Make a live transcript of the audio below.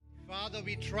Father,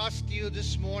 we trust you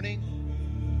this morning.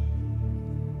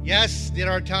 Yes,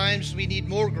 there are times we need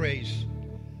more grace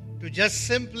to just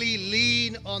simply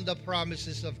lean on the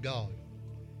promises of God.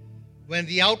 When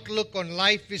the outlook on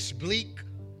life is bleak,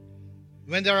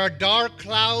 when there are dark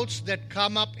clouds that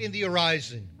come up in the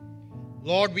horizon,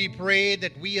 Lord, we pray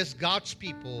that we as God's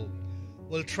people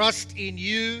will trust in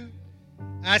you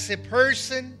as a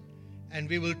person, and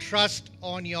we will trust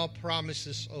on your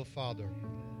promises, oh Father.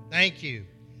 Thank you.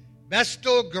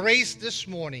 Bestow grace this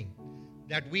morning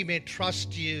that we may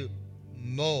trust you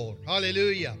more.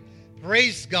 Hallelujah.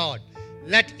 Praise God.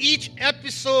 Let each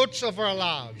episode of our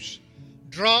lives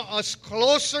draw us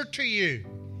closer to you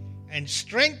and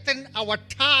strengthen our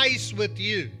ties with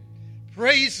you.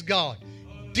 Praise God.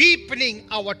 Deepening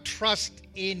our trust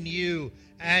in you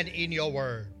and in your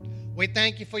word. We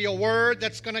thank you for your word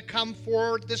that's going to come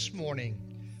forward this morning.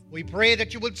 We pray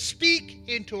that you would speak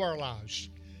into our lives.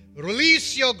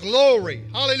 Release your glory,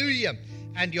 hallelujah,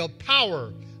 and your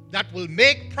power that will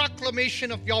make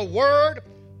proclamation of your word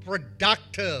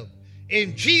productive.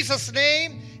 In Jesus'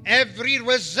 name, every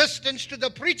resistance to the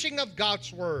preaching of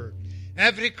God's word,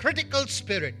 every critical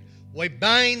spirit, we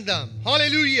bind them.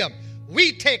 Hallelujah.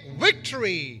 We take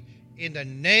victory in the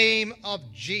name of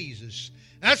Jesus.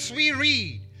 As we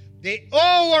read, they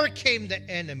overcame the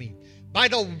enemy by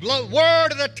the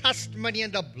word of the testimony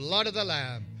and the blood of the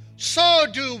Lamb. So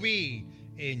do we.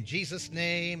 In Jesus'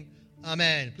 name,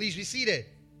 amen. Please be seated.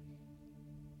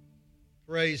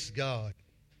 Praise God.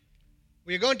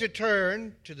 We are going to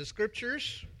turn to the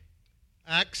scriptures.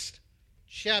 Acts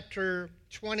chapter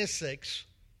 26,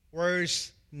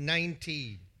 verse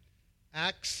 19.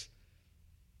 Acts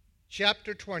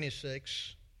chapter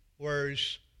 26,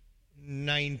 verse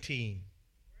 19.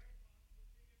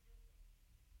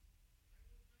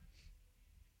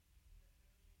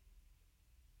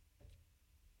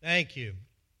 Thank you.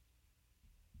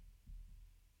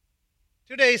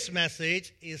 Today's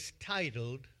message is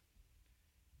titled,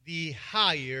 The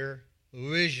Higher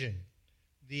Vision.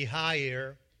 The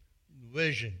Higher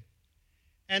Vision.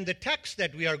 And the text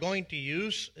that we are going to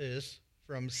use is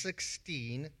from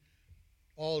 16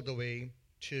 all the way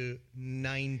to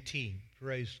 19.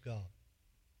 Praise God.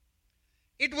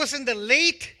 It was in the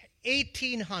late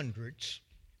 1800s,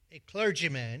 a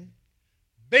clergyman,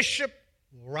 Bishop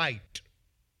Wright,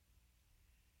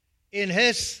 in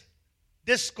his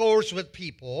discourse with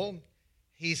people,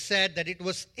 he said that it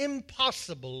was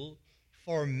impossible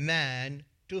for man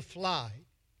to fly.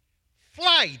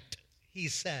 Flight, he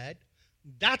said,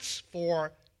 that's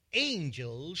for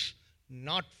angels,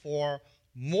 not for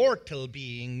mortal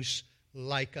beings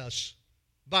like us.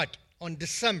 But on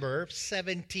December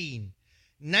 17,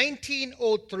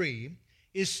 1903,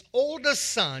 his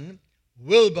oldest son,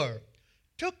 Wilbur,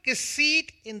 took a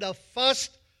seat in the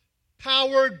first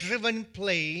power-driven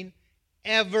plane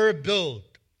ever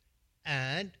built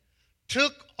and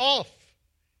took off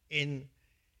in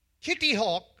Kitty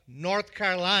Hawk, North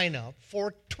Carolina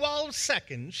for 12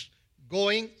 seconds,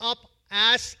 going up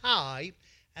as high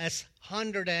as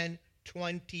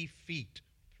 120 feet.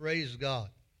 Praise God.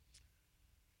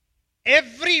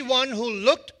 Everyone who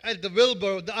looked at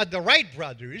the Wright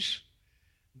brothers,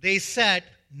 they said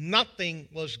nothing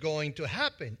was going to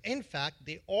happen. In fact,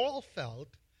 they all felt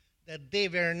that they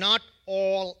were not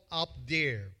all up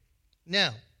there.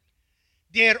 Now,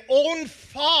 their own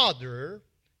father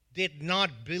did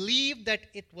not believe that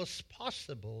it was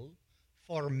possible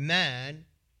for man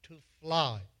to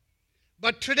fly.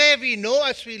 But today we know,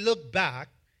 as we look back,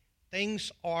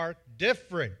 things are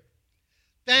different.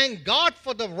 Thank God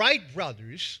for the Wright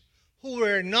brothers who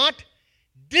were not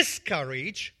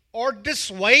discouraged or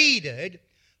dissuaded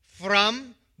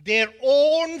from their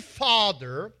own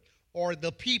father or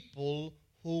the people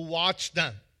who watch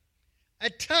them.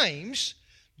 At times,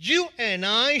 you and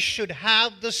I should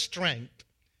have the strength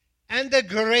and the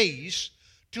grace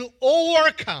to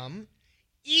overcome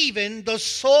even the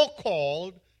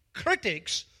so-called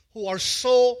critics who are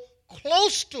so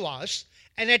close to us,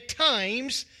 and at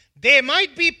times, they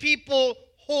might be people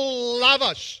who love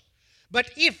us.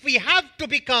 But if we have to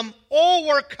become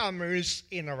overcomers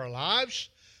in our lives,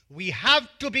 we have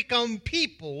to become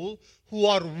people who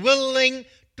are willing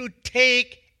to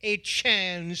take a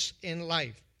chance in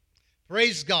life.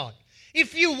 Praise God.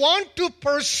 If you want to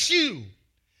pursue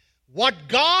what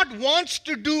God wants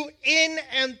to do in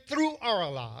and through our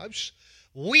lives,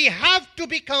 we have to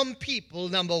become people,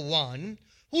 number one,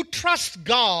 who trust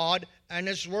God and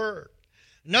His Word.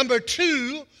 Number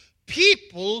two,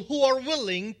 people who are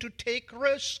willing to take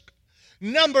risk.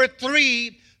 Number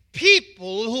three,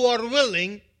 people who are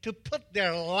willing to put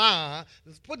their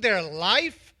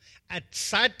life at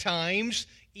sad times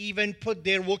even put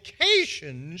their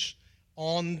vocations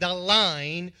on the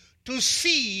line to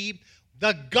see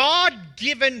the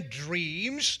God-given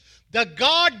dreams, the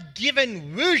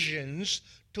God-given visions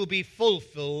to be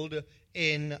fulfilled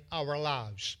in our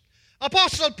lives.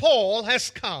 Apostle Paul has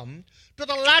come to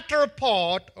the latter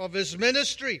part of his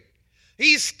ministry.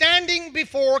 He is standing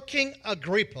before King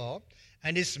Agrippa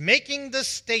and is making this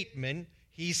statement.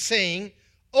 He's saying,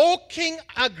 "O King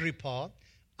Agrippa,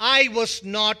 I was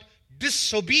not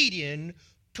disobedient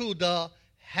to the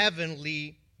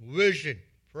heavenly vision."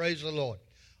 Praise the Lord.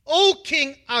 "O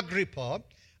King Agrippa,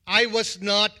 I was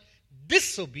not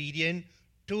disobedient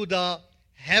to the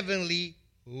heavenly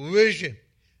vision."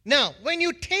 Now, when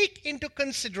you take into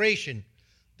consideration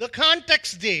the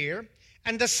context there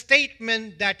and the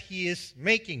statement that he is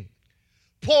making,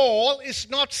 Paul is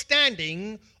not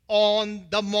standing on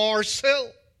the Mars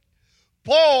Hill.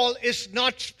 Paul is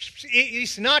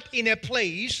not in a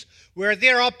place where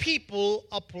there are people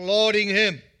applauding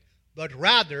him, but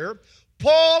rather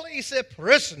Paul is a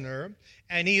prisoner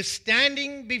and he is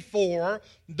standing before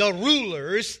the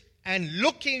rulers and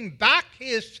looking back. He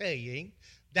is saying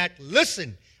that,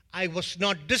 listen, I was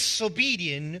not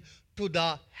disobedient to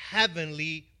the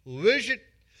heavenly vision.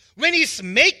 When he's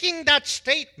making that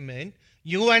statement,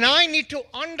 you and I need to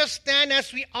understand,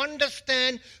 as we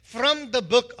understand from the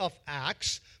book of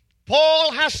Acts,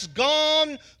 Paul has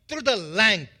gone through the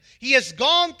length. He has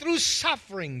gone through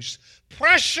sufferings,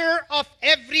 pressure of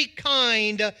every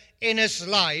kind in his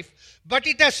life, but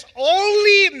it has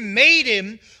only made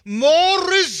him more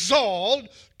resolved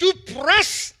to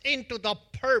press into the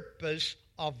purpose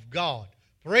of God.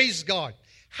 Praise God.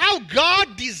 How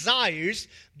God desires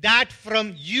that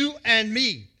from you and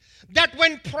me. That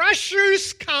when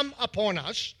pressures come upon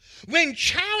us, when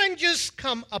challenges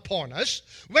come upon us,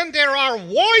 when there are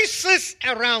voices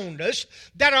around us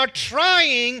that are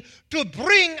trying to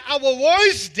bring our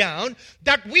voice down,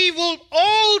 that we will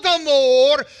all the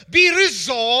more be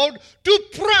resolved to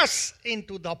press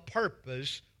into the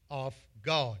purpose of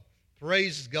God.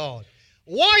 Praise God.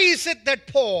 Why is it that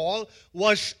Paul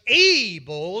was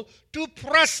able to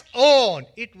press on?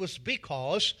 It was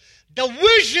because the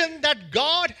vision that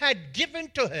God had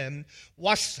given to him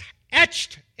was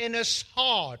etched in his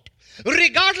heart.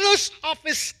 Regardless of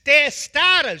his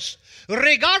status,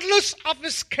 regardless of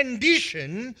his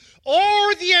condition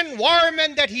or the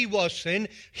environment that he was in,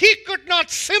 he could not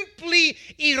simply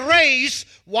erase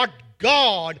what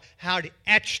God had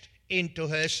etched into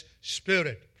his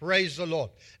spirit. Praise the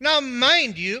Lord. Now,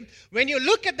 mind you, when you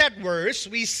look at that verse,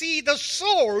 we see the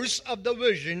source of the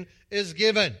vision is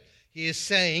given. He is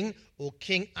saying, "O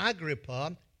King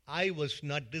Agrippa, I was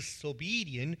not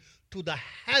disobedient to the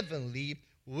heavenly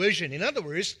vision." In other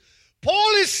words,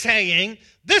 Paul is saying,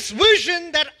 this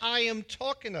vision that I am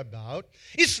talking about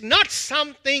is not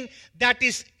something that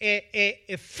is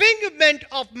a figment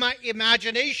of my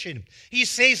imagination. He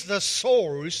says the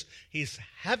source is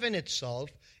heaven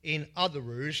itself. In other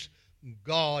words,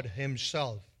 God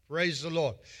himself. Praise the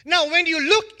Lord. Now, when you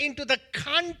look into the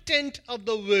content of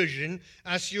the vision,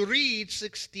 as you read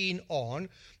 16 on,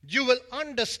 you will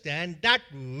understand that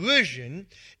vision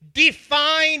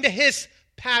defined his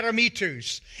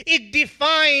parameters. It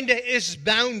defined his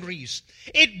boundaries.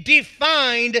 It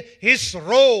defined his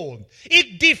role.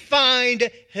 It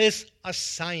defined his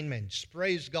assignments.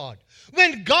 Praise God.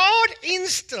 When God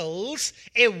instills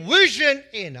a vision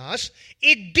in us,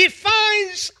 it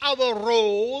defines our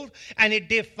role and it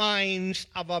defines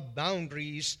our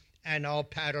boundaries and our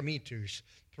parameters.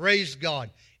 Praise God.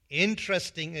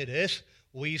 Interesting it is,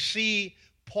 we see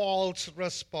Paul's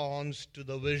response to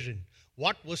the vision.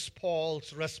 What was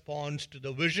Paul's response to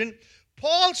the vision?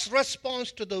 Paul's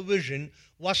response to the vision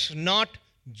was not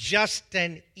just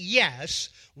an yes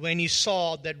when he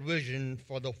saw that vision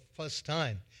for the first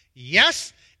time.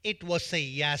 Yes, it was a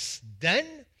yes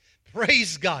then.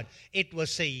 Praise God. It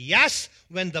was a yes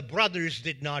when the brothers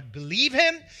did not believe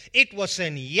him. It was a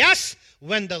yes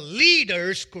when the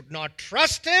leaders could not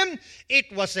trust him. It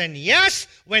was a yes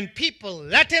when people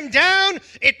let him down.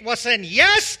 It was a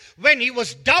yes when he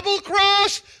was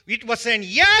double-crossed. It was a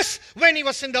yes when he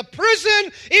was in the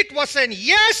prison. It was a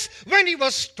yes when he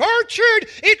was tortured.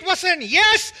 It was a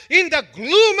yes in the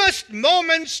gloomiest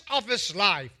moments of his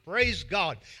life. Praise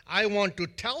God. I want to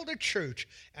tell the church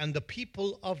and the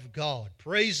people of God,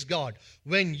 praise God,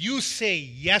 when you say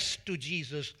yes to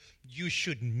Jesus, you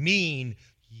should mean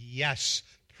yes.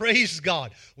 Praise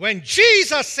God. When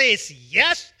Jesus says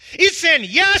yes, it's a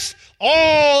yes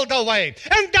all the way.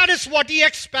 And that is what he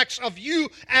expects of you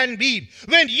and me.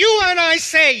 When you and I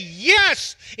say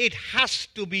yes, it has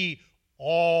to be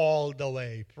all the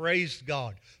way. Praise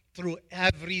God. through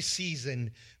every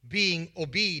season, being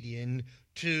obedient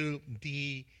to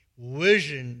the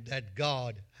vision that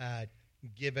God had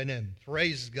given him.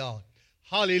 Praise God.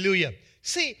 Hallelujah.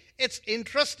 See, it's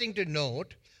interesting to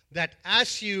note that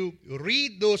as you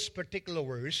read those particular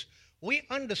words, we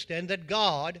understand that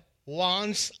God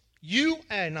wants you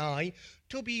and I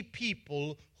to be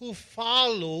people who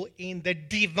follow in the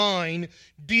divine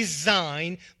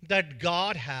design that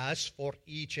God has for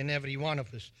each and every one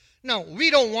of us. Now, we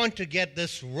don't want to get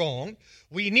this wrong.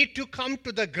 We need to come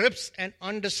to the grips and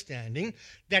understanding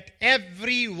that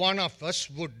every one of us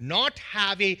would not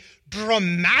have a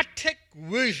dramatic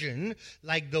vision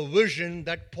like the vision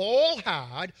that Paul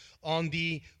had on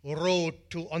the road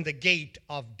on the gate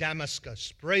of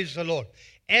Damascus. Praise the Lord.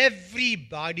 The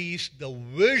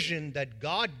vision that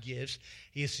God gives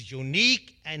is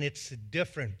unique and it's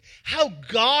different. How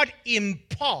God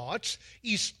imparts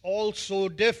is also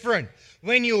different.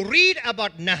 When you read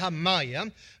about Nehemiah,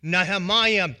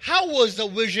 how was the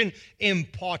vision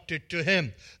imparted to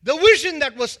him? The vision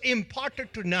that was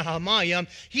imparted to Nehemiah,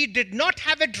 he did not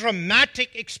have a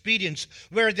dramatic experience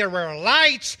where there were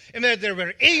lights and where there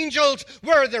were angels,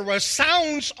 where there were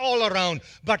sounds all around.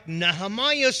 But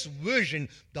Nehemiah's vision,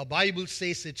 the Bible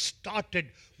says it started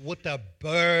with a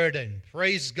burden.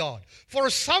 Praise God.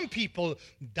 For some people,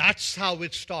 that's how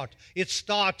it starts. It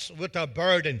starts with a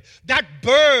burden. That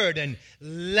burden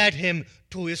led him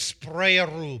to his prayer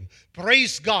room.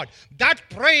 Praise God. That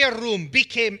prayer room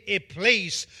became a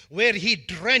place where he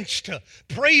drenched,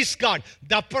 praise God,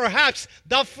 perhaps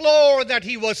the floor that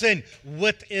he was in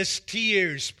with his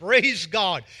tears. Praise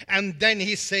God. And then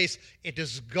he says, it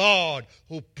is God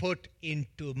who put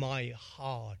into my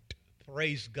heart.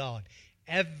 Praise God.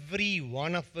 Every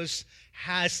one of us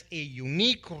has a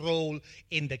unique role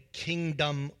in the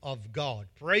kingdom of God.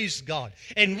 Praise God.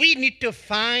 And we need to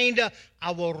find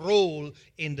our role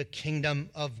in the kingdom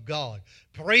of God.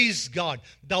 Praise God.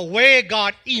 The way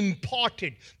God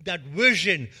imparted that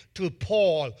vision to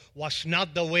Paul was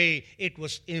not the way it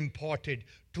was imparted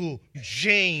to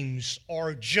James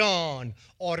or John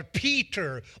or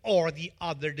Peter or the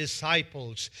other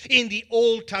disciples. In the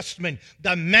Old Testament,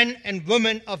 the men and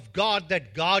women of God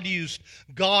that God used,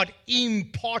 God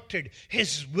imparted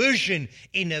his vision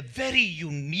in a very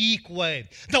unique way.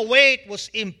 The way it was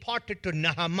imparted to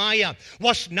Nehemiah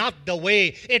was not the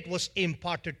way it was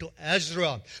imparted to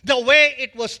Ezra. The way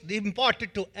it was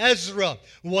imparted to Ezra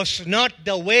was not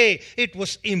the way it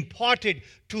was imparted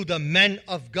to the men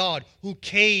of God who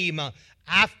came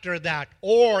after that,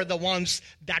 or the ones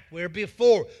that were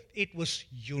before. It was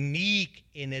unique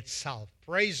in itself.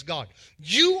 Praise God.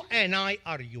 You and I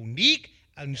are unique,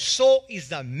 and so is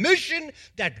the mission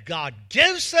that God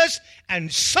gives us, and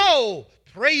so,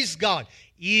 praise God,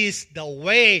 is the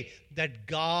way that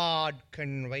God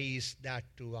conveys that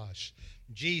to us.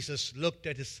 Jesus looked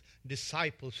at his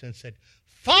disciples and said,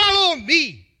 "Follow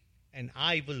me, and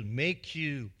I will make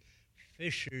you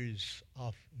fishers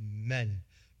of men."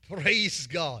 Praise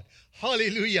God.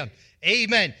 Hallelujah.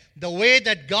 Amen. The way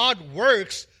that God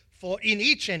works in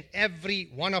each and every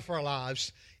one of our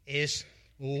lives is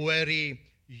very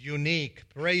unique.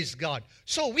 Praise God.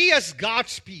 So we as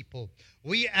God's people,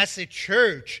 we as a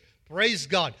church, praise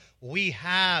God, we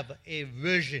have a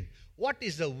vision. What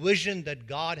is the vision that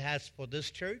God has for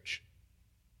this church?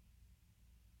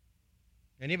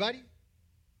 Anybody?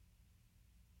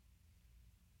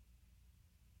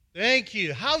 Thank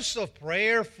you. House of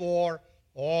prayer for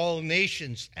all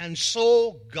nations. And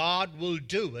so God will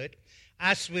do it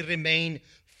as we remain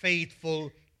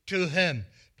faithful to him.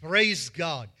 Praise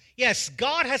God. Yes,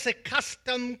 God has a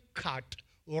custom cut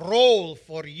role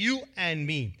for you and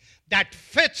me that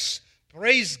fits,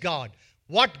 praise God,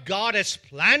 what God has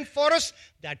planned for us,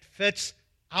 that fits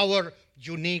our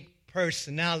unique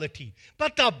personality.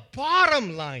 But the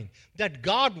bottom line that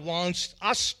God wants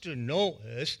us to know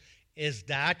is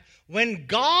that when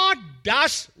God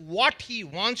does what he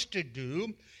wants to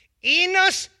do in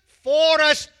us, for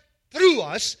us, through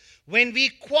us, when we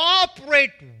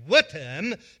cooperate with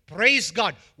him, praise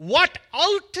God, what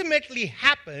ultimately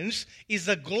happens is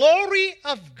the glory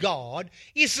of God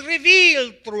is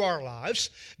revealed through our lives.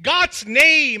 God's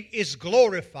name is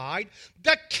glorified.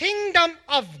 The kingdom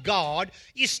of God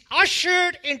is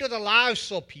ushered into the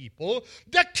lives of people.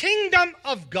 The kingdom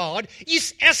of God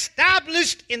is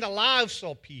established in the lives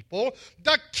of people.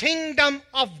 The kingdom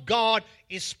of God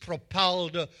is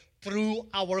propelled through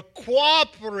our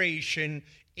cooperation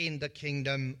in the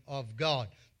kingdom of God.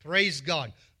 Praise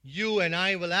God. you and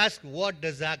I will ask, what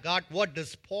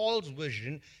does Paul's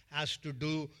vision has to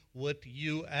do with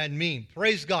you and me?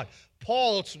 Praise God.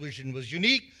 Paul's vision was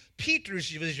unique. Peter's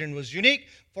vision was unique.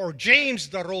 For James,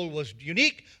 the role was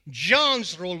unique.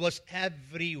 John's role was,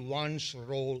 everyone's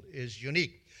role is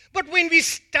unique. But when we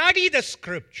study the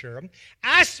Scripture,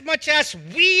 as much as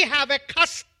we have a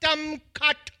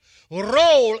custom-cut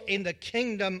role in the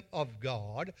kingdom of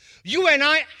God, you and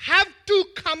I have to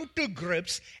come to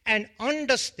grips and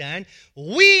understand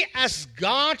we as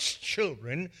God's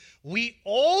children, we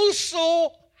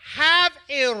also have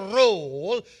a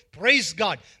role, praise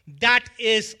God, that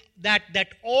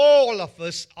all of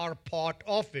us are part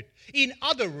of it. In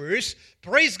other words,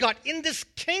 praise God, in this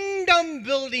kingdom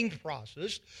building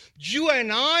process, you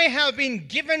and I have been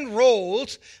given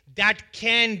roles that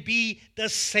can be the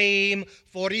same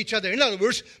for each other. In other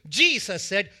words, Jesus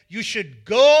said, you should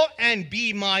go and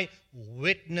be my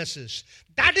witnesses.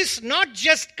 That is not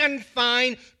just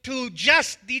confined to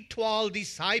just the 12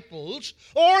 disciples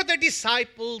or the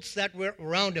disciples that were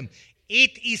around him.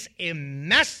 It is a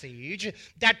message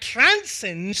that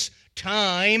transcends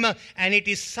time, and it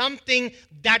is something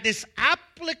that is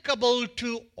applicable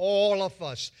to all of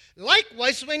us.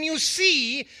 Likewise, when you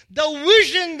see the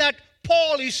vision that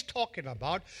Paul is talking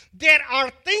about, there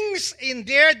are things in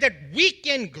there that we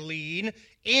can glean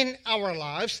in our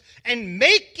lives and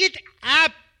make it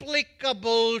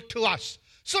applicable to us.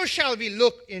 So shall we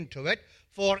look into it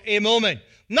for a moment.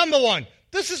 Number one,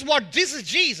 this is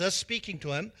Jesus speaking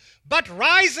to him. But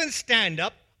rise and stand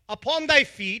up upon thy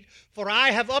feet, for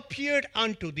I have appeared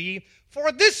unto thee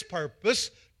for this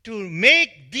purpose, to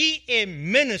make thee a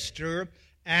minister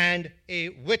and a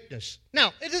witness.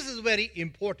 Now, this is very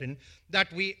important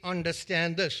that we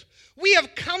understand this. We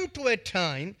have come to a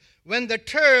time when the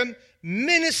term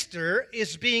minister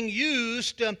is being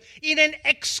used in an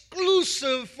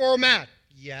exclusive format.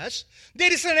 Yes,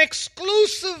 there is an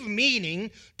exclusive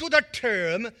meaning to the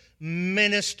term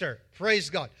minister.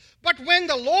 Praise God. But when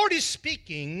the Lord is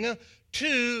speaking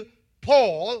to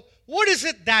Paul, what is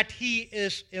it that he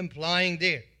is implying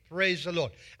there? Praise the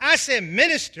Lord. As a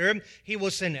minister, he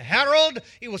was an herald,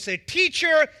 he was a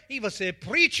teacher, he was a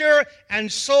preacher,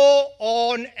 and so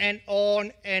on and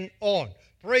on and on.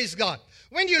 Praise God.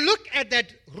 When you look at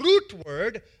that root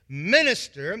word,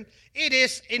 minister, it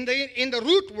is in the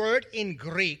root word in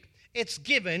Greek, it's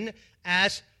given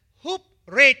as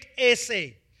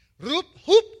hupretes.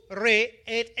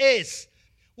 Hupretes.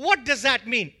 What does that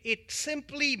mean? It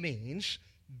simply means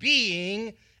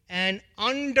being an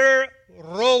under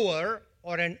rower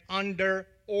or an under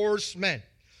oarsman.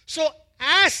 So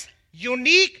as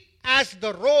unique as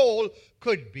the role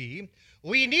could be,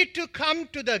 we need to come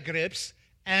to the grips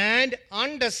and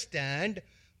understand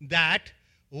that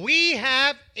we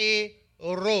have a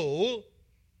role.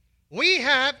 We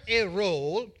have a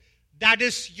role that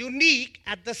is unique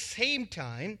at the same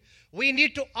time. We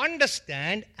need to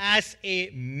understand as a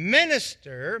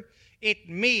minister, it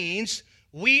means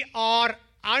we are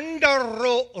under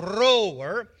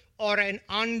rower or an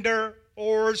under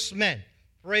oarsman.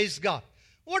 Praise God.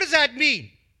 What does that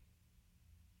mean?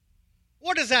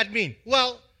 What does that mean?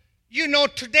 Well, you know,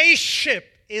 today's ship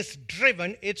is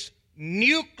driven, it's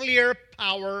nuclear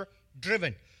power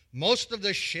driven. Most of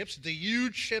the ships, the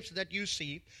huge ships that you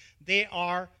see, they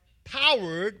are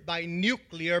powered by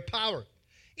nuclear power.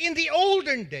 In the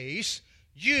olden days,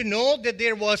 you know that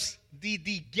there was the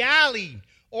galley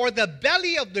or the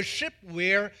belly of the ship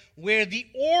where the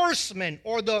oarsmen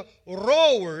or the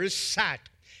rowers sat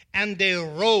and they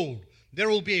rowed. There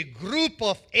will be a group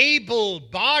of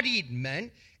able-bodied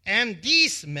men, and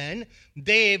these men,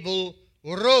 they will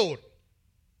row.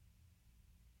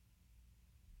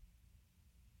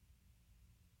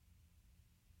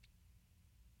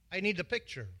 I need the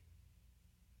picture.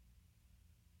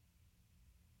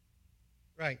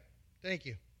 Right. Thank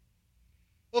you.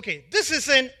 Okay, this is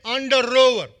an under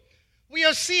rower. We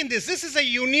have seen this. This is a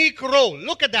unique role.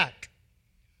 Look at that.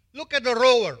 Look at the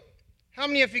rower. How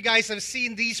many of you guys have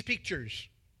seen these pictures?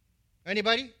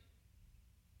 Anybody?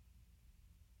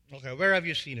 Okay, where have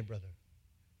you seen it, brother?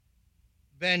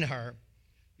 Ben-Hur.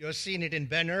 You have seen it in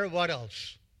Ben-Hur. What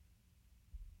else?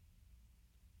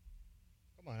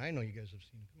 Come on, I know you guys have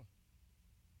seen it. Come on.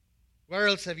 Where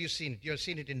else have you seen it? You have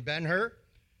seen it in Ben-Hur.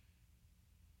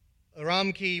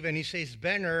 Ramki, when he says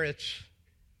Ben-Hur, it's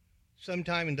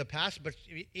sometime in the past, but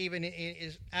even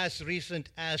is as recent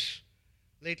as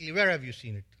lately. Where have you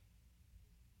seen it?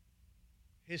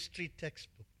 History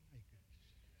textbook.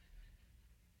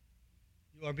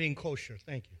 You are being kosher.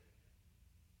 Thank you.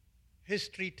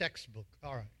 History textbook.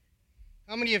 All right.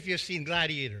 How many of you have seen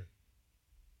Gladiator?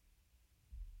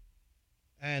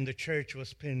 And the church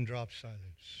was pin drop silence.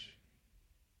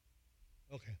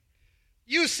 Okay.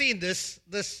 You see this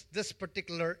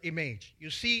particular image.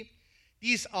 You see,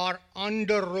 these are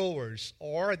under rowers,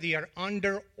 or they are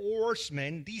under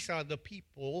oarsmen. These are the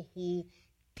people who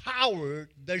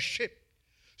powered the ship.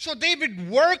 So they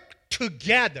would work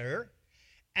together,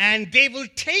 and they will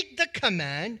take the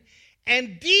command,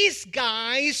 and these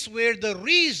guys were the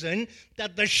reason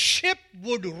that the ship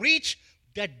would reach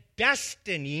the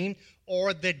destiny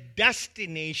or the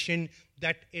destination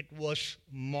that it was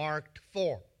marked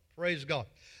for. Praise God.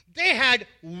 They had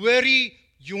very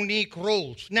unique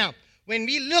roles. Now, when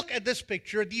we look at this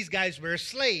picture, these guys were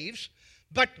slaves.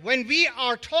 But when we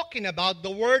are talking about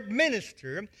the word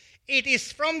minister, it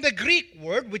is from the Greek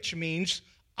word which means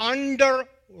under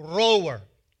rower,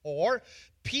 or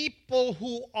people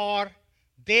who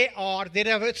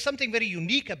there is something very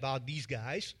unique about these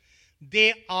guys.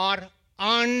 They are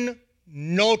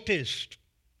unnoticed.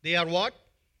 They are what?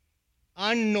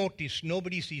 Unnoticed.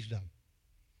 Nobody sees them.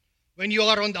 When you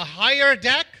are on the higher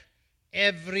deck,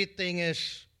 everything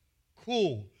is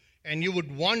cool. And you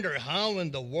would wonder how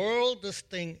in the world this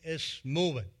thing is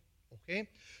moving. Okay?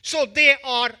 So they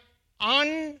are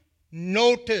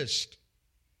unnoticed.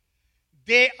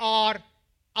 They are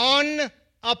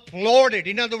unapplauded.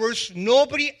 In other words,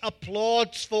 nobody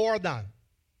applauds for them.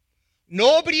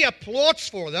 Nobody applauds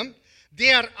for them.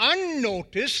 They are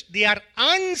unnoticed, they are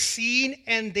unseen,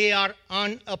 and they are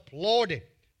unapplauded.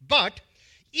 But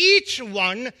each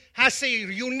one has a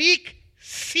unique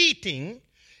seating,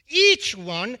 each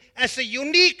one has a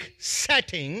unique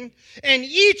setting, and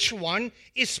each one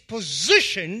is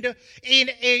positioned in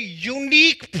a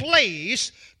unique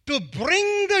place to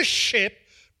bring the ship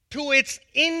to its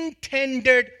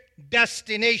intended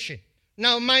destination.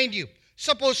 Now, mind you,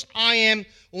 suppose I am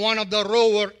one of the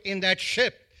rower in that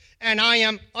ship, and I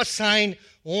am assigned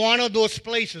one of those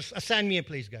places. Assign me a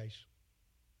place, guys.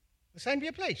 Assign me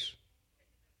a place.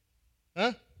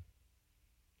 Huh?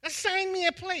 Assign me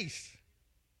a place.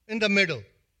 In the middle.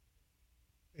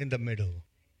 In the middle.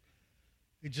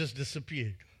 It just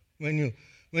disappeared. When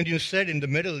you said in the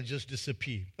middle, it just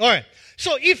disappeared. All right.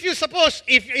 So if you suppose,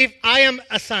 if I am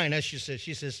assigned, as she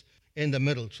says in the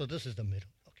middle. So this is the middle.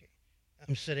 Okay.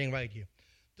 I'm sitting right here.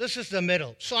 This is the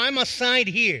middle. So I'm assigned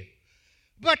here.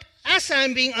 But as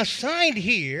I'm being assigned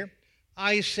here,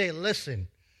 I say, listen,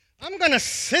 I'm going to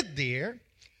sit there.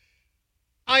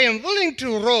 I am willing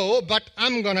to row, but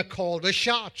I'm going to call the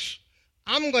shots.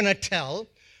 I'm going to tell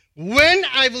when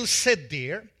I will sit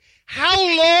there, how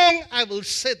long I will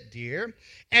sit there,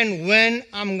 and when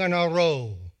I'm going to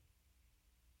row.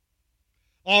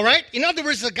 All right? In other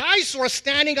words, the guys who are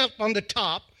standing up on the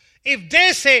top, if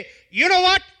they say, you know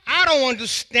what, I don't want to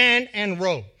stand and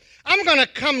row, I'm going to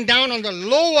come down on the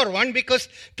lower one, because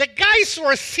the guys who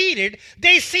are seated,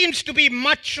 they seems to be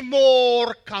much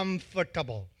more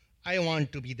comfortable. I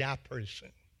want to be that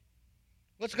person.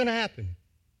 What's going to happen?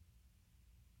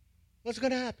 What's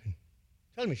going to happen?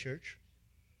 Tell me, church.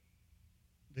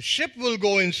 The ship will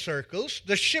go in circles.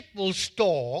 The ship will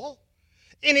stall.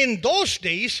 And in those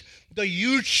days, the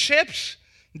huge ships,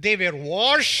 they were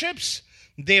warships.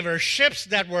 They were ships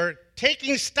that were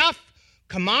taking stuff,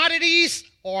 commodities,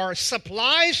 or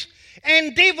supplies,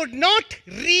 and they would not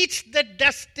reach the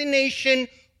destination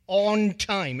on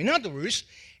time. In other words,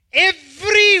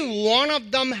 every one of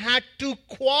them had to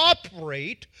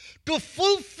cooperate to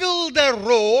fulfill their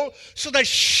role so the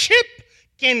ship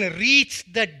can reach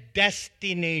the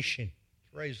destination.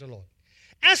 Praise the Lord.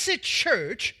 As a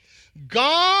church,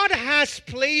 God has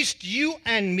placed you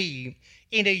and me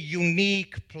in a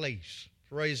unique place.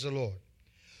 Praise the Lord.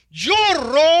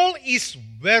 Your role is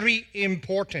very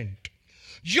important.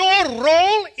 Your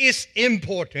role is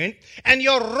important, and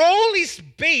your role is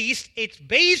based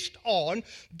on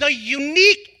the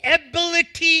unique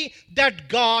ability that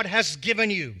God has given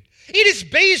you. It is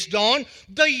based on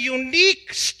the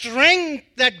unique strength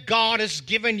that God has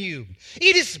given you.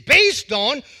 It is based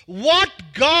on what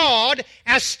God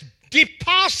has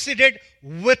deposited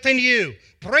within you.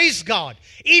 Praise God.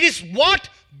 It is what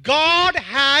God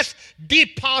has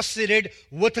deposited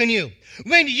within you.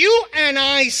 When you and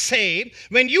I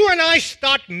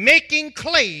start making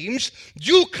claims,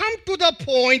 you come to the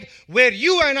point where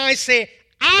you and I say,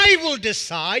 I will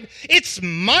decide, it's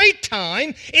my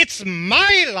time, it's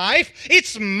my life,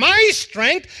 it's my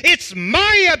strength, it's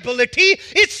my ability,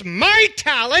 it's my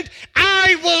talent,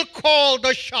 I will call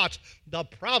the shots. The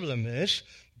problem is,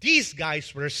 these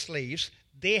guys were slaves.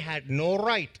 They had no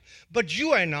right. But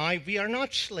you and I, we are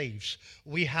not slaves.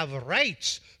 We have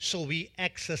rights, so we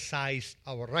exercise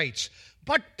our rights.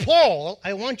 But Paul,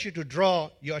 I want you to draw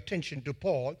your attention to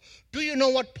Paul. Do you know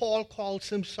what Paul calls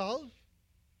himself?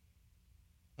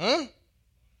 Huh?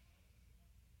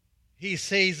 He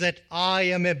says that I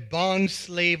am a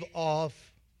bondslave of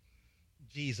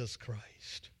Jesus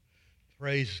Christ.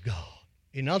 Praise God.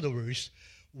 In other words,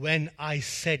 when I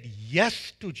said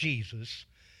yes to Jesus,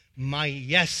 my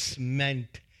yes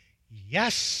meant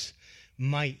yes.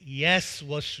 My yes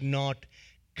was not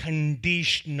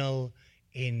conditional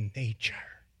in nature.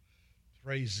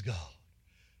 Praise God.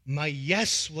 My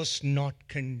yes was not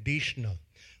conditional.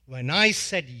 When I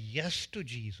said yes to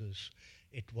Jesus,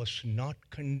 it was not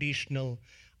conditional.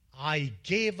 I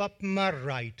gave up my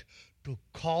right to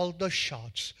call the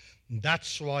shots.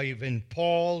 That's why when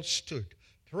Paul stood,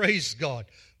 praise God,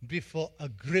 before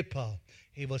Agrippa,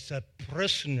 he was a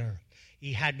prisoner.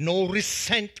 He had no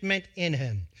resentment in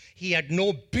him. He had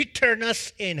no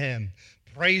bitterness in him.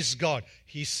 Praise God.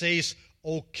 He says,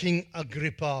 O King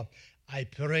Agrippa, I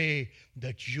pray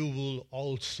that you will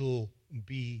also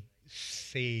be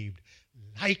saved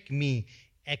like me,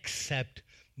 except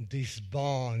these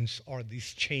bonds or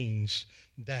these chains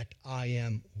that I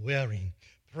am wearing.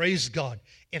 Praise God.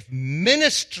 If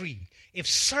ministry, if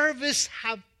service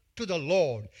to the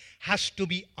Lord has to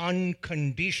be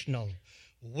unconditional,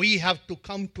 we have to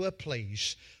come to a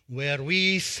place where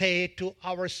we say to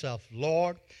ourselves,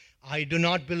 Lord, I do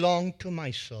not belong to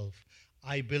myself.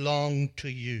 I belong to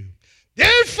you.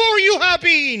 Therefore you have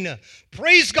been,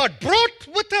 praise God, brought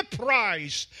with a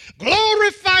price.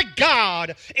 Glorify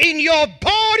God in your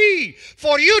body,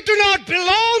 for you do not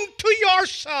belong to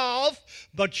yourself,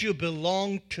 but you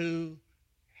belong to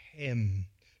Him.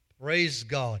 Praise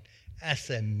God. As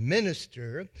a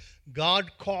minister,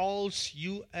 God calls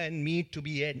you and me to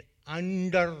be an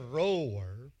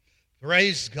under-rower.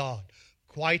 Praise God.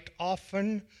 Quite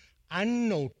often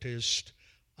unnoticed,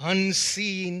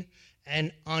 unseen,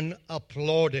 and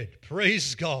unapplauded.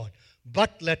 Praise God.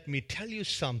 But let me tell you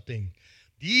something.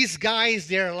 These guys,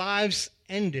 their lives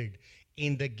ended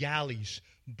in the galleys.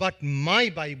 But my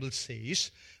Bible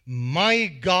says, my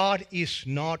God is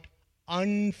not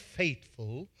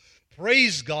unfaithful.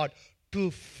 Praise God, to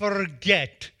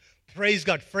forget. Praise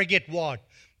God, forget what?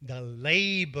 The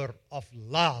labor of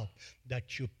love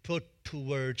that you put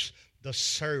towards the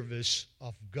service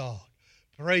of God.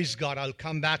 Praise God. I'll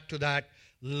come back to that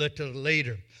little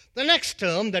later. The next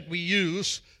term that we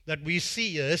use, that we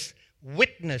see is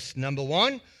witness. Number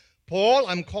one, Paul,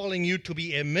 I'm calling you to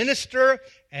be a minister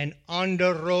and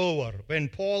under-rower. When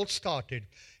Paul started,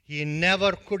 he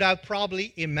never could have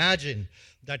probably imagined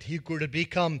that he could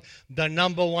become the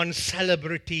number one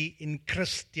celebrity in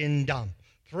Christendom.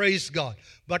 Praise God.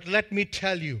 But let me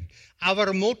tell you,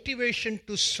 our motivation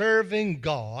to serving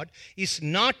God is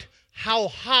not how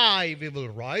high we will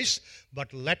rise,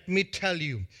 but let me tell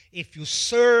you, if you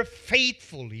serve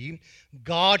faithfully,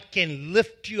 God can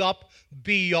lift you up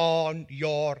beyond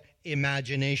your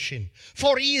imagination.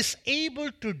 For He is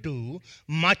able to do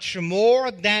much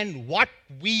more than what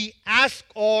we ask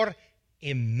or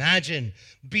imagine.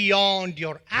 Beyond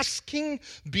your asking,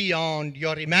 beyond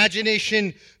your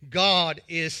imagination, God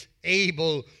is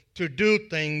able to do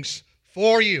things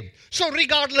for you. So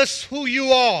regardless who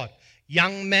you are,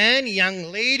 young man, young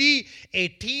lady, a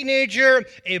teenager,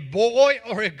 a boy,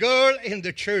 or a girl in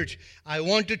the church, I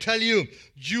want to tell you,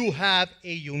 you have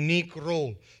a unique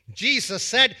role. Jesus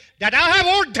said that I have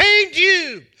ordained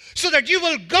you so that you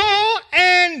will go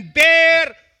and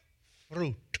bear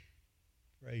fruit.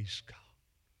 Praise God.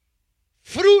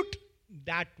 Fruit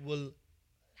that will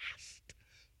last.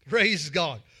 Praise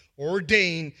God.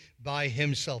 Ordained by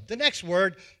Himself. The next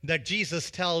word that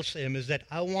Jesus tells him is that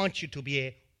I want you to be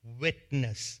a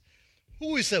witness.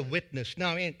 Who is a witness?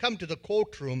 Now, come to the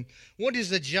courtroom. What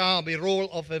is the job, a role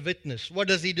of a witness? What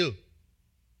does he do?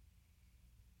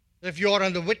 If you're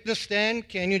on the witness stand,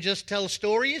 can you just tell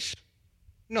stories?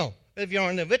 No. If you're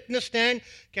on the witness stand,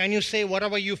 can you say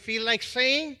whatever you feel like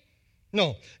saying?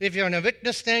 No. If you're on a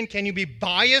witness stand, can you be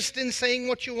biased in saying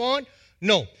what you want?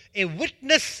 No. A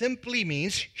witness simply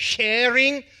means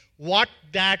sharing what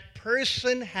that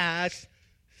person has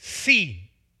seen.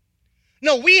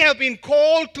 No, we have been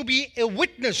called to be a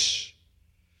witness,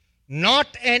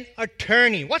 not an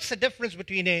attorney. What's the difference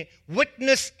between a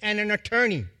witness and an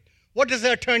attorney? What does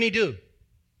the attorney do?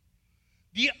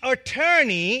 The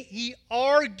attorney, he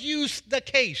argues the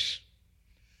case.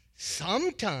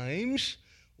 Sometimes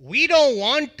we don't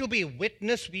want to be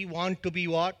witness, we want to be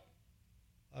what?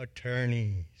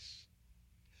 Attorneys.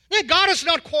 Now, God has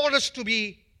not called us to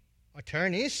be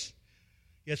attorneys.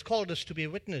 He has called us to be a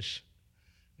witness.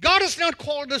 God has not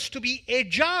called us to be a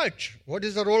judge. What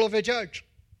is the role of a judge?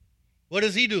 What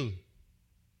does he do?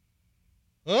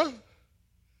 Huh?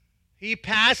 He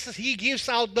gives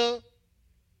out the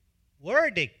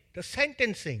verdict, the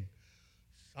sentencing.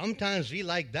 Sometimes we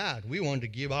like that. We want to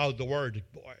give out the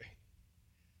verdict, boy.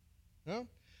 Huh?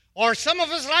 Or some of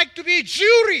us like to be a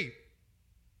jury.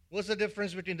 What's the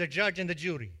difference between the judge and the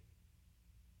jury?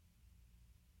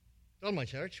 Tell my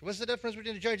church, what's the difference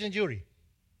between the judge and jury?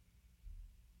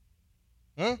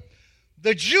 Huh?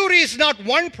 The jury is not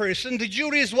one person. The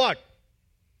jury is what?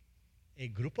 A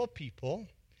group of people.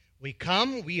 We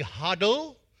come, we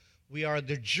huddle. We are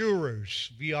the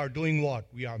jurors. We are doing what?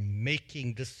 We are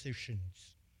making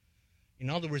decisions. In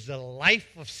other words, the life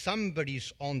of somebody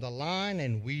is on the line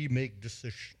and we make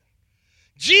decisions.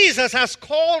 Jesus has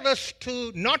called us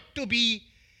to not to be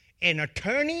an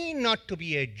attorney, not to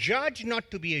be a judge, not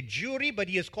to be a jury, but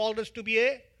he has called us to be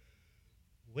a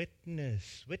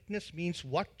witness. Witness means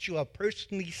what you have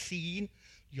personally seen,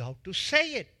 you have to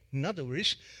say it. In other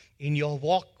words, in your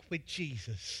walk with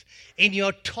Jesus, in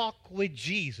your talk with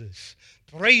Jesus,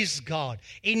 praise God,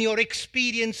 in your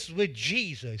experience with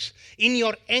Jesus, in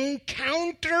your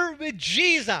encounter with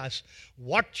Jesus,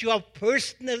 what you have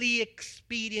personally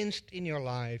experienced in your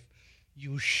life,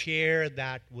 you share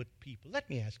that with people. Let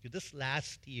me ask you, this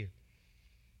last year,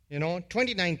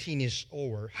 2019 is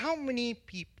over. How many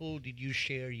people did you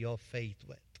share your faith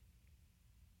with?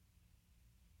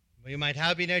 You might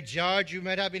have been a judge, you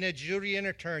might have been a jury and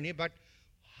attorney, but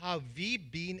have we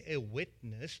been a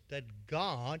witness that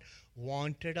God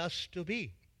wanted us to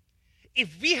be?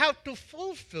 If we have to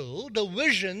fulfill the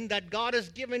vision that God has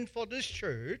given for this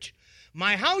church,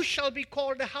 my house shall be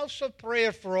called a house of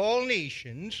prayer for all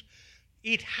nations,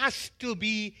 it has to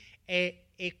be a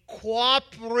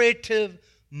cooperative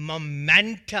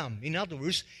momentum. In other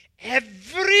words,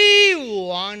 every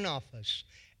one of us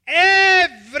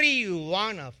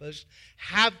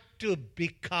have to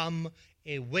become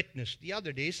a witness. The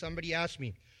other day, somebody asked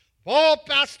me, "Oh,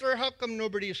 Pastor, how come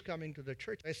nobody is coming to the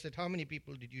church?" I said, "How many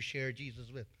people did you share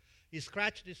Jesus with?" He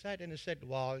scratched his head and he said,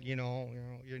 "Well, you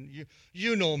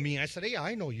know me." I said, "Yeah,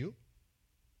 I know you.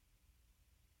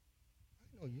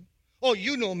 I know you." "Oh,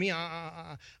 you know me.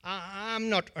 I'm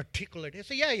not articulate." I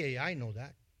said, yeah, I know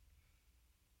that.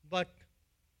 But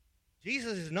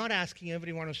Jesus is not asking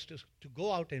every one of us to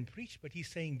go out and preach, but he's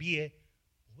saying be a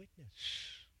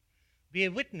witness. Be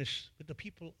a witness with the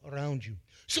people around you.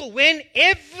 So when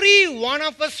every one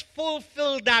of us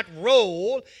fulfill that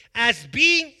role as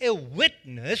being a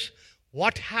witness,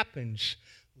 what happens?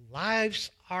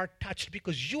 Lives are touched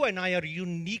because you and I are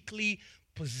uniquely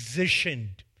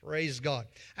positioned. Praise God.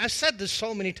 I've said this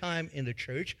so many times in the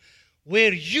church.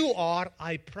 Where you are,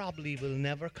 I probably will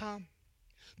never come.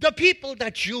 The people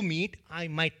that you meet, I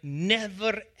might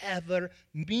never, ever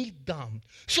meet them.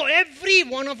 So every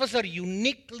one of us are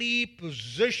uniquely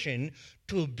positioned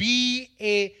to be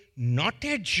not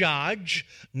a judge,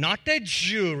 not a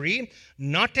jury,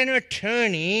 not an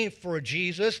attorney for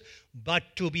Jesus,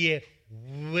 but to be a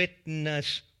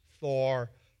witness for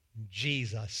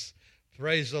Jesus.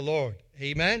 Praise the Lord.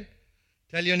 Amen.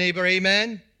 Tell your neighbor,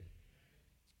 amen.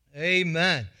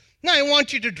 Amen. Now I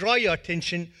want you to draw your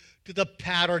attention to the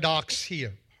paradox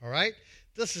here. All right?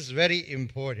 This is very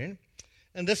important.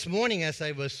 And this morning as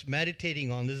I was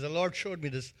meditating on this, the Lord showed me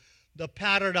the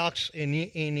paradox in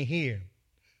here.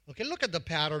 Okay, look at the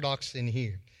paradox in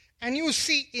here. And you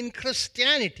see in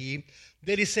Christianity,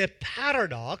 there is a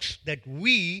paradox that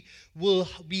we will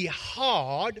be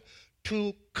hard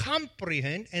to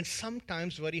comprehend and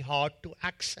sometimes very hard to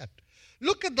accept.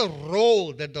 Look at the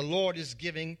role that the Lord is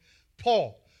giving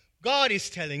Paul. God is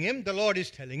telling him, the Lord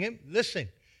is telling him, listen,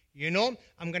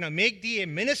 I'm going to make thee a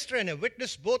minister and a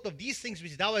witness both of these things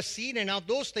which thou hast seen and of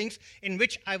those things in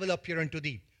which I will appear unto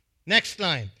thee. Next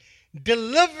line.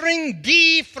 Delivering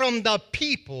thee from the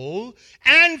people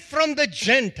and from the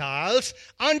Gentiles,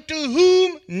 unto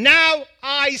whom now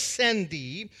I send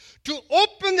thee, to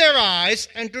open their eyes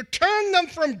and to turn them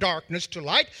from darkness to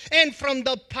light and from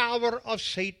the power of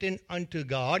Satan unto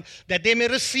God, that they may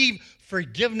receive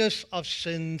forgiveness of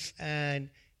sins and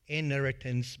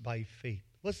inheritance by faith.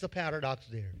 What's the paradox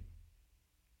there?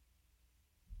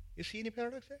 You see any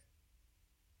paradox there?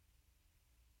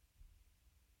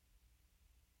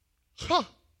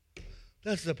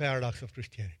 That's the paradox of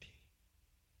Christianity.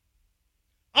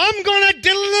 I'm going to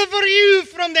deliver you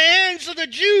from the hands of the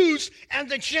Jews and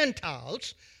the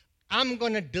Gentiles. I'm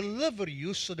going to deliver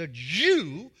you so that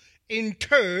you, in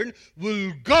turn,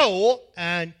 will go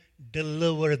and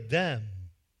deliver them.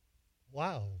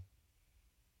 Wow.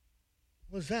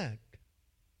 What's that?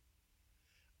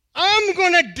 I'm I'm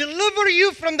going to deliver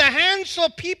you from the hands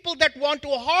of people that want to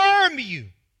harm you,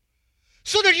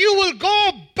 so that you will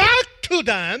go back to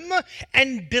them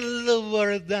and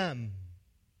deliver them.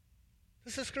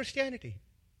 This is Christianity.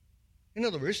 In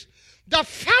other words, the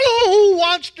fellow who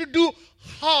wants to do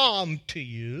harm to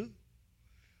you,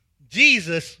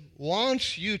 Jesus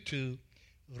wants you to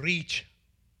reach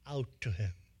out to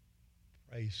him.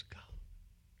 Praise God.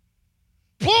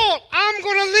 Paul, I'm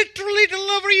going to literally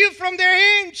deliver you from their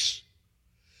hands.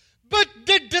 But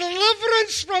the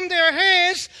deliverance from their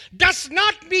hands does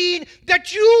not mean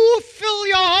that you fill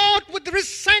your heart with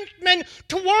resentment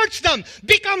towards them,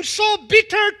 become so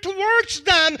bitter towards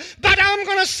them, that I'm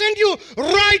going to send you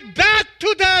right back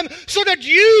to them, so that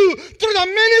you, through the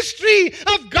ministry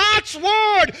of God's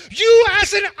word, you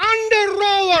as an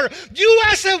under-rower, you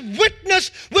as a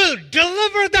witness, will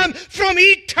deliver them from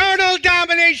eternal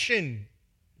damnation.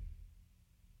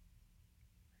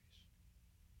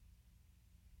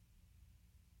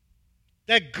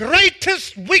 The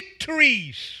greatest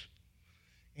victories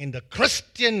in the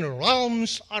Christian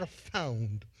realms are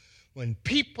found when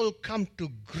people come to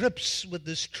grips with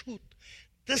this truth.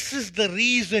 This is the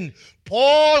reason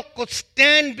Paul could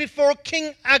stand before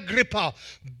King Agrippa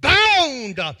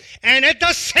bound, and at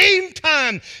the same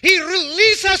time he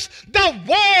releases the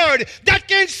word that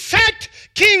can set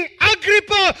King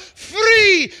Agrippa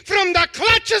free from the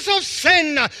clutches of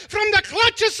sin, from the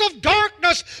clutches of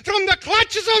darkness, from the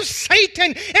clutches of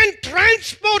Satan, and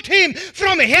transport him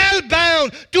from hell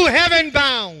bound to heaven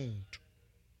bound.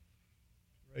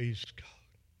 Praise God.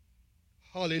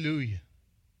 Hallelujah.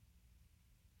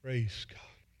 Praise God.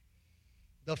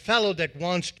 The fellow that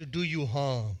wants to do you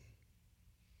harm.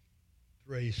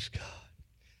 Praise God.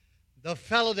 The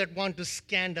fellow that wants to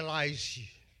scandalize you.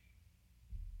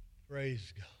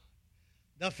 Praise God.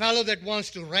 The fellow that wants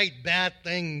to write bad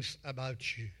things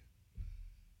about you.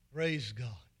 Praise God.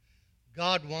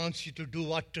 God wants you to do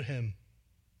what to him?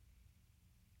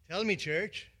 Tell me,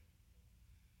 church.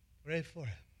 Pray for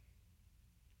him.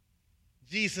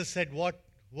 Jesus said what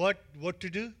to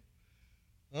do?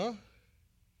 Huh?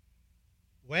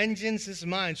 Vengeance is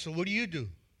mine. So what do?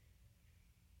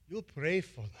 You pray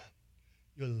for them.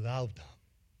 You love them.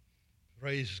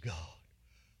 Praise God.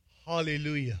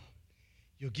 Hallelujah.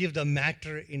 You give the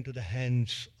matter into the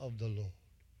hands of the Lord.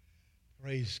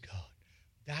 Praise God.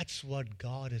 That's what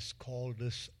God has called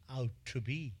us out to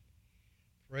be.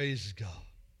 Praise God.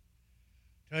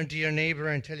 Turn to your neighbor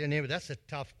and tell your neighbor, that's a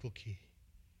tough cookie.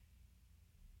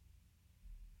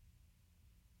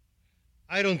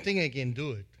 I don't think I can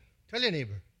do it. Tell your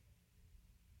neighbor.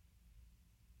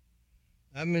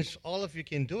 That means all of you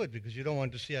can do it, because you don't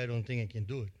want to say, I don't think I can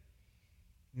do it.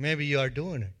 Maybe you are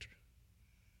doing it.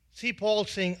 See Paul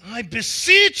saying, I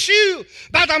beseech you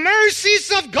by the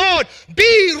mercies of God,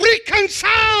 be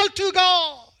reconciled to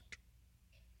God.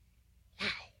 Wow.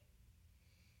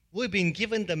 We've been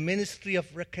given the ministry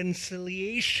of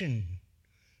reconciliation.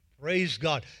 Praise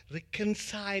God.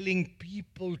 Reconciling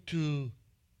people to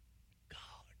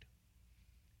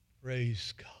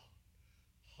praise God.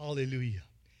 Hallelujah.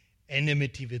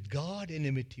 Enmity with God,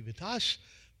 enmity with us,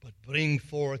 but bring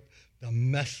forth the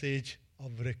message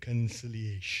of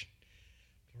reconciliation.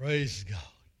 Praise God.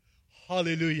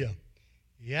 Hallelujah.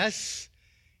 Yes,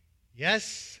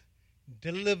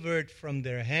 delivered from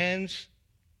their hands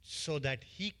so that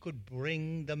he could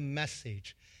bring the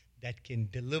message that can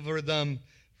deliver them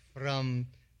from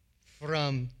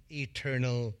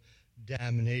eternal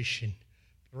damnation.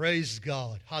 Praise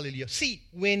God. Hallelujah. See,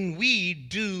 when we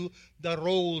do the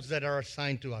roles that are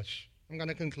assigned to us, I'm going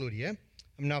to conclude here.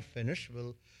 I'm not finished.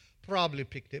 We'll probably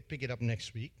pick it up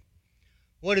next week.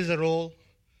 What is the role?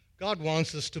 God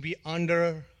wants us to be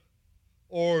under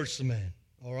oarsmen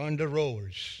or under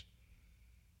rowers.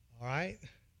 All right?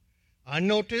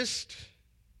 Unnoticed,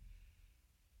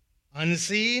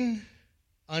 unseen,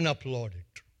 unapplauded.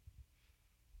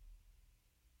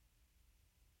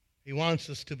 He wants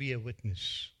us to be a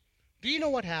witness. Do you know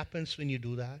what happens when you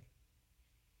do that?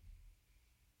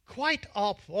 Quite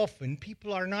often,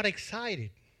 people are not excited.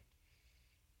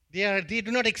 They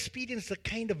do not experience the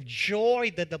kind of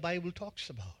joy that the Bible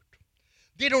talks about.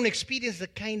 They don't experience the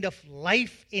kind of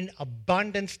life in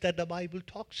abundance that the Bible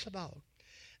talks about.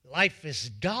 Life is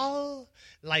dull,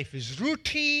 life is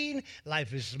routine,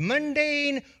 life is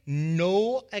mundane,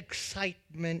 no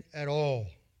excitement at all.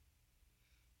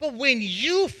 But when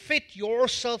you fit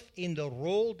yourself in the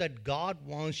role that God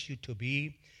wants you to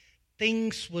be,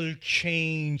 things will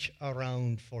change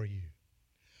around for you.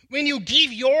 When you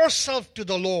give yourself to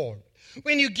the Lord,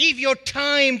 when you give your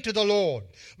time to the Lord,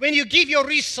 when you give your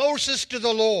resources to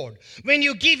the Lord, when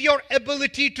you give your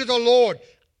ability to the Lord,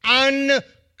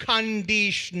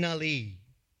 unconditionally.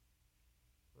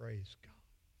 Praise God.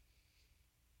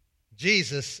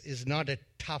 Jesus is not a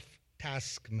tough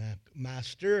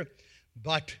taskmaster,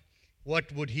 but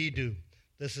what would he do?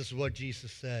 This is what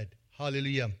Jesus said.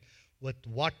 Hallelujah. With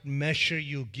what measure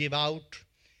you give out,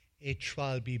 it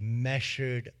shall be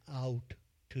measured out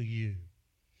to you.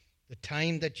 The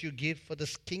time that you give for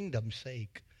this kingdom's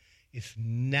sake is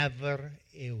never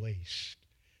a waste.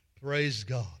 Praise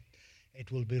God.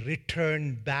 It will be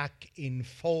returned back in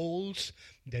folds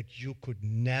that you could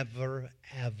never,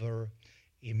 ever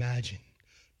imagine.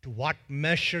 To what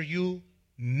measure you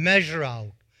measure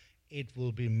out, it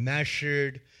will be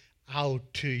measured out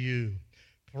to you.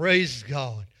 Praise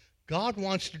God. God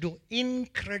wants to do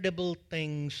incredible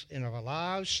things in our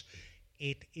lives.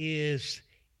 It is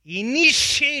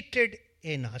initiated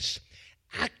in us,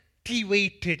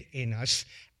 activated in us,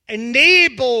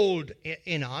 enabled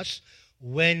in us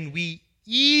when we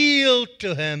yield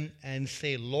to Him and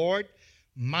say, Lord,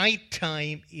 my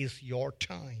time is your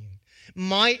time.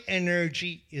 My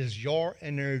energy is your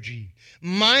energy.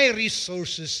 My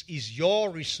resources is your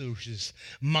resources.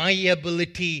 My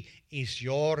ability is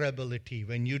your ability.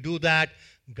 When you do that,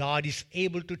 God is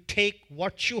able to take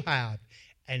what you have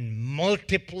and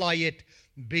multiply it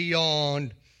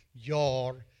beyond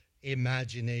your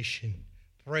imagination.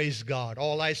 Praise God.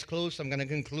 All eyes closed. I'm going to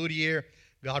conclude here.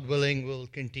 God willing, we'll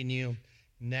continue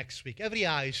next week. Every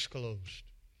eye is closed.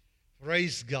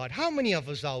 Praise God. How many of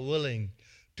us are willing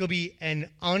to be an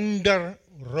under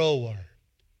rower?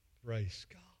 Praise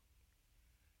God.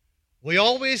 We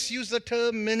always use the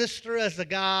term minister as the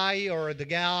guy or the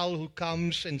gal who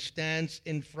comes and stands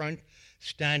in front,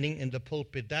 standing in the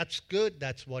pulpit. That's good.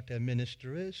 That's what a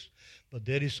minister is. But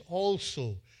there is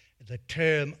also the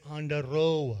term under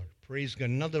rower. Praise God.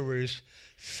 In other words,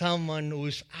 someone who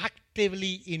is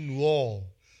actively involved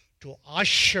to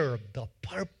usher the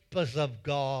purpose of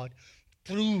God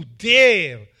through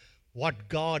what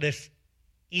God has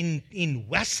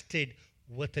invested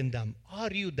within them.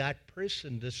 Are you that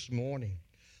person this morning?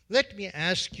 Let me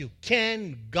ask you,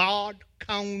 can God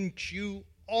count you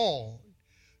on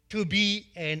to be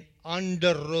an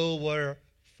under rower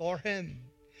for Him?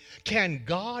 Can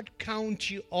God count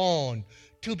you on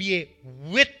to be a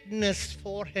witness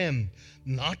for Him?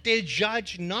 Not a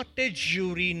judge, not a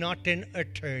jury, not an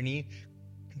attorney,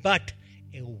 but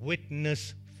a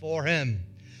witness for Him.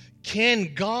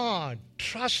 Can God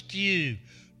trust you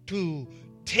to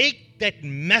take that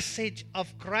message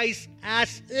of Christ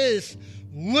as is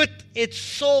with its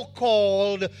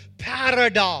so-called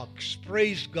paradox,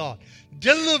 praise God,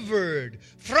 delivered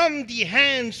from the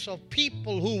hands of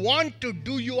people who want to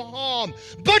do you harm,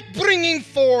 but bringing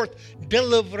forth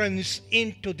deliverance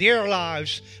into their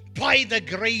lives by the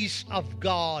grace of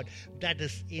God that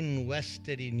is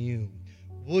invested in you?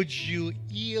 Would you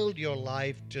yield your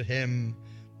life to Him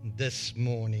this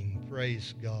morning?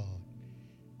 Praise God.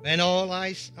 When all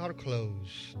eyes are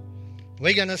closed,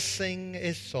 we're going to sing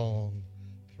a song.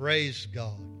 Praise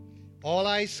God. All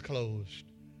eyes closed.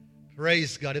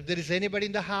 Praise God. If there is anybody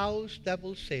in the house that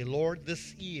will say, Lord,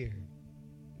 this year,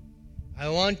 I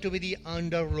want to be the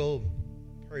under row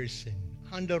person,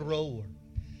 under rower,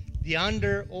 the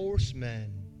under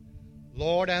oarsman.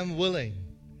 Lord, I'm willing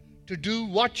to do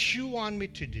what you want me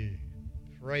to do.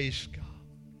 Praise God.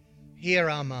 Here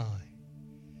am I.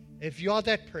 If you're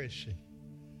that person,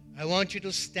 I want you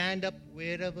to stand up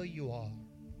wherever you are,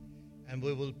 and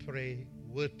we will pray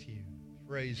with you.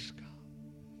 Praise God.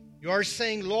 You are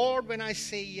saying, Lord, when I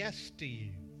say yes to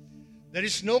you, there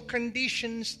is no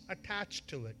conditions attached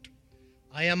to it.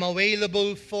 I am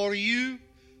available for you,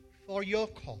 for your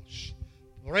cause.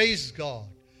 Praise God.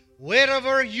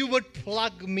 Wherever you would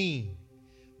plug me,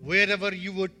 wherever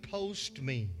you would post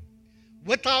me,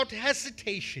 without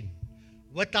hesitation,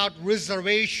 without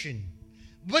reservation,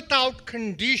 without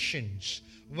conditions,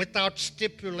 without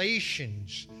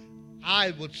stipulations,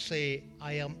 I would say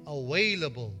I am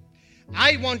available.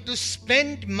 I want to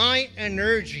spend my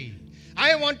energy.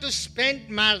 I want to spend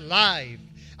my life.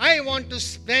 I want to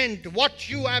spend what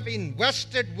you have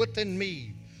invested within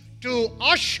me to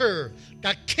usher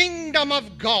the kingdom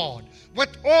of God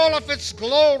with all of its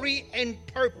glory and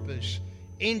purpose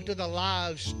into the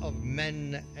lives of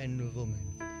men and women.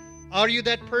 Are you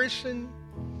that person?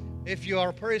 If you are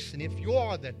a person, if you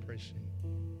are that person,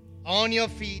 on your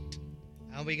feet,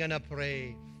 and we're going to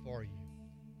pray for you.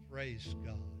 Praise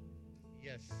God.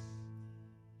 Yes.